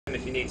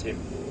if you need to.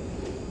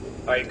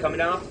 Alright, you're coming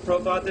down off the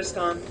profile at this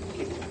time.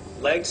 Keep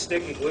legs,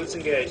 stick, and glutes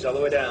engaged all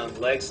the way down.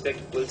 Legs, stick,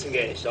 glutes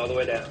engaged all the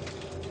way down.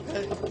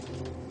 Okay.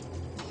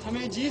 How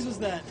many G's was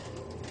that?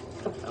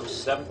 That was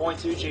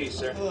 7.2 G's,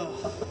 sir.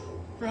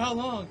 For how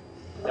long?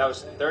 That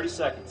was 30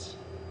 seconds.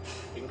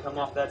 You can come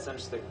off that center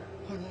stick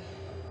now. Okay.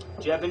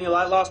 Do you have any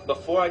light loss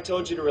before I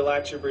told you to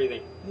relax your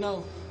breathing?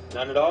 No.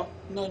 None at all?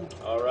 None.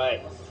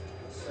 Alright.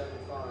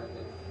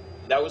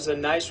 That was a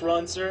nice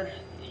run, sir.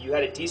 You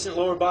had a decent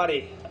lower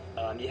body.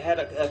 You had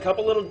a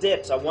couple little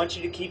dips. I want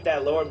you to keep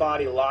that lower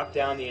body locked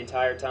down the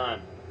entire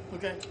time.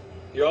 Okay.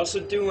 You're also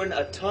doing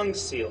a tongue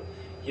seal.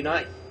 You're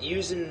not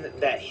using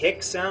that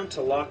hic sound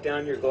to lock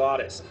down your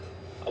glottis.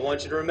 I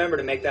want you to remember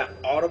to make that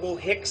audible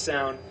hic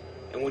sound,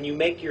 and when you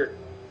make your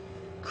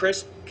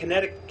crisp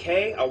kinetic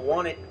K, I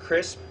want it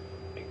crisp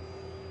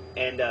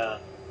and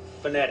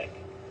phonetic.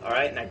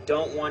 Alright? And I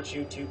don't want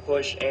you to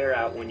push air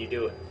out when you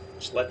do it.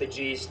 Just let the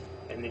G's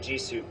and the G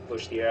suit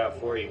push the air out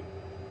for you.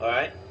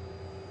 Alright?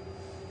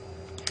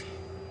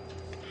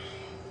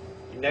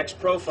 Your next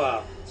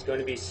profile is going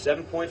to be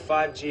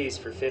 7.5 G's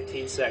for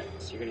 15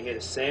 seconds. You're going to hear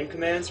the same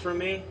commands from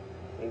me.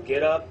 We'll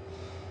get up.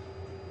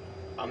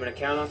 I'm going to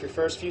count off your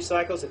first few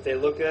cycles. If they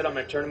look good, I'm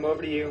going to turn them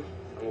over to you,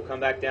 and we'll come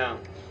back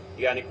down.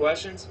 You got any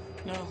questions?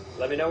 No.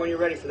 Let me know when you're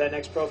ready for that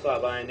next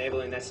profile by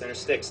enabling that center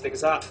stick. Stick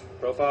is hot.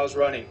 Profile is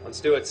running. Let's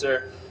do it,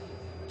 sir.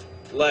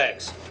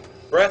 Legs.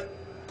 Breath.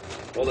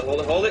 Hold it, hold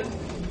it, hold it.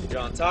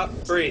 You're on top.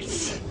 Breathe.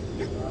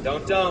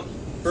 Don't dump.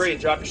 Breathe.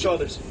 Drop your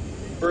shoulders.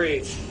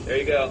 Breathe. There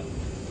you go.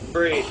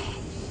 Breathe.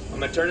 I'm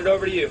going to turn it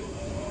over to you.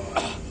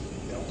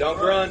 Don't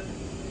run.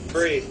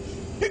 Breathe.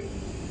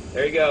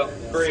 There you go.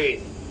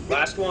 Breathe.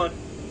 Last one.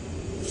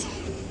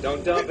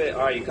 Don't dump it.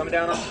 All right, you're coming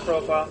down off the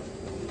profile.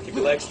 Keep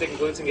your legs, stick, and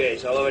glutes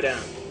engaged all the way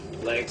down.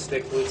 Legs,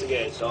 stick, glutes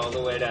engaged all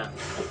the way down.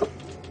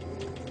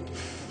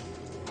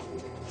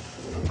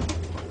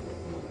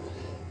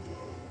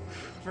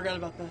 I forgot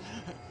about that.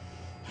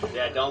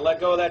 Yeah, don't let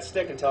go of that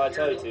stick until I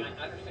tell you to.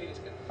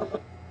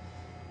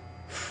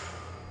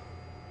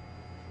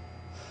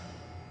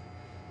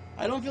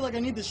 I don't feel like I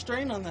need to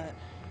strain on that.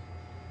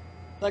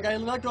 Like I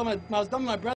let go of my, I was done with my breath.